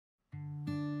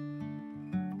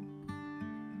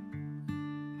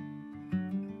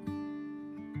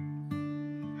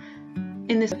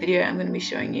In this video I'm going to be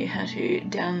showing you how to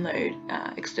download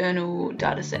external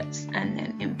datasets and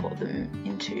then import them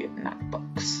into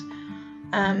Mapbox.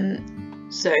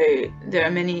 So there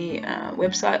are many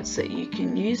websites that you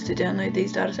can use to download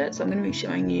these datasets. I'm going to be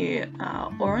showing you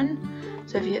Auran.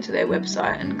 So if you head to their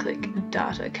website and click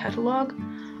Data Catalog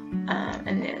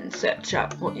and then search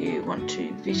up what you want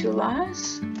to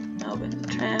visualize, Melbourne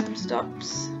tram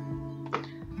stops.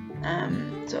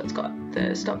 So it's got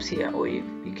the stops here, or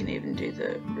you can even do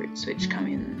the route switch, come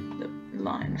in the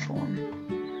line form.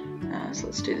 So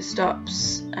let's do the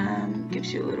stops.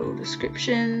 Gives you a little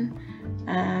description,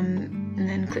 and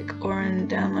then click Auran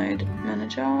Download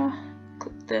Manager,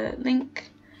 click the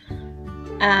link,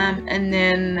 and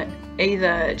then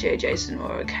either GeoJSON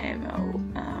or a KML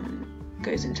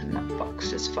goes into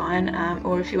Mapbox just fine,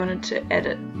 or if you wanted to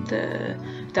edit the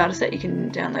dataset you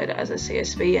can download it as a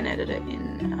CSV and edit it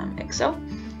in Excel.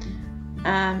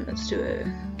 Let's do a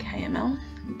KML,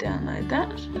 download that.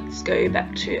 Let's go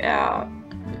back to our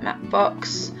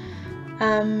Mapbox,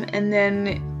 and then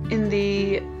in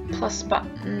the plus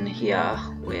button here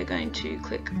we're going to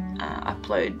click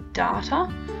upload data,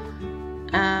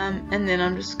 and then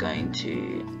I'm just going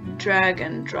to drag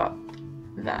and drop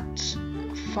that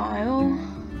file,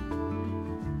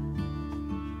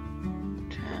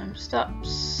 tram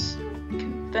stops,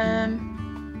 confirm.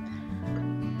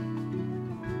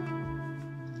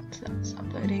 So that's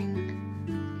uploading.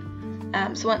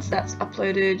 So once that's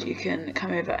uploaded, you can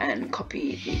come over and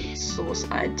copy the source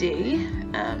ID,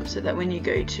 so that when you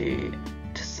go to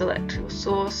select your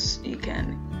source, you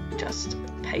can just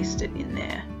paste it in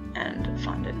there and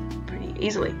find it pretty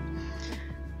easily.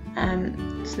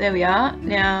 So there we are.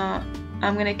 Now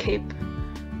I'm going to keep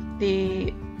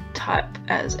the type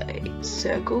as a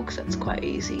circle because that's quite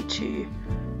easy to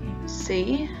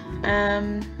see.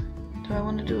 Do I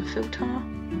want to do a filter?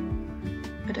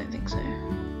 I don't think so.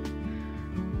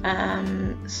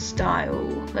 Style,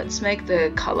 let's make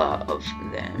the color of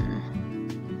them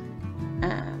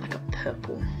like a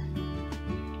purple,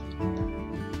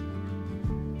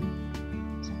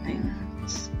 something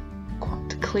that's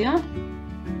quite clear.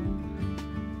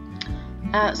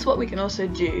 So what we can also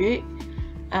do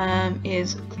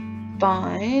is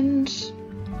find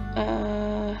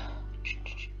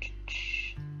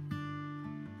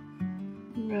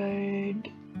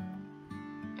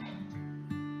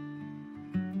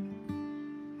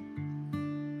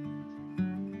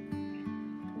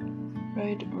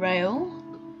road rail,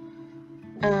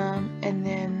 and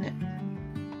then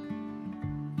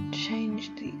change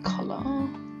the color,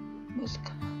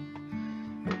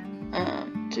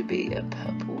 to be a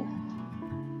purple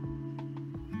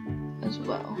as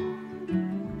well.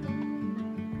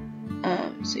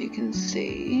 So you can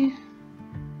see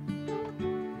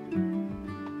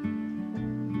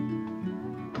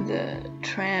the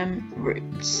tram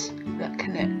routes that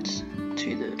connect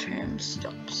to the tram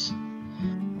stops.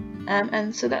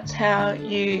 And so that's how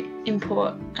you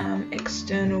import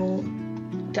external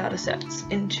datasets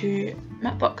into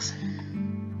Mapbox.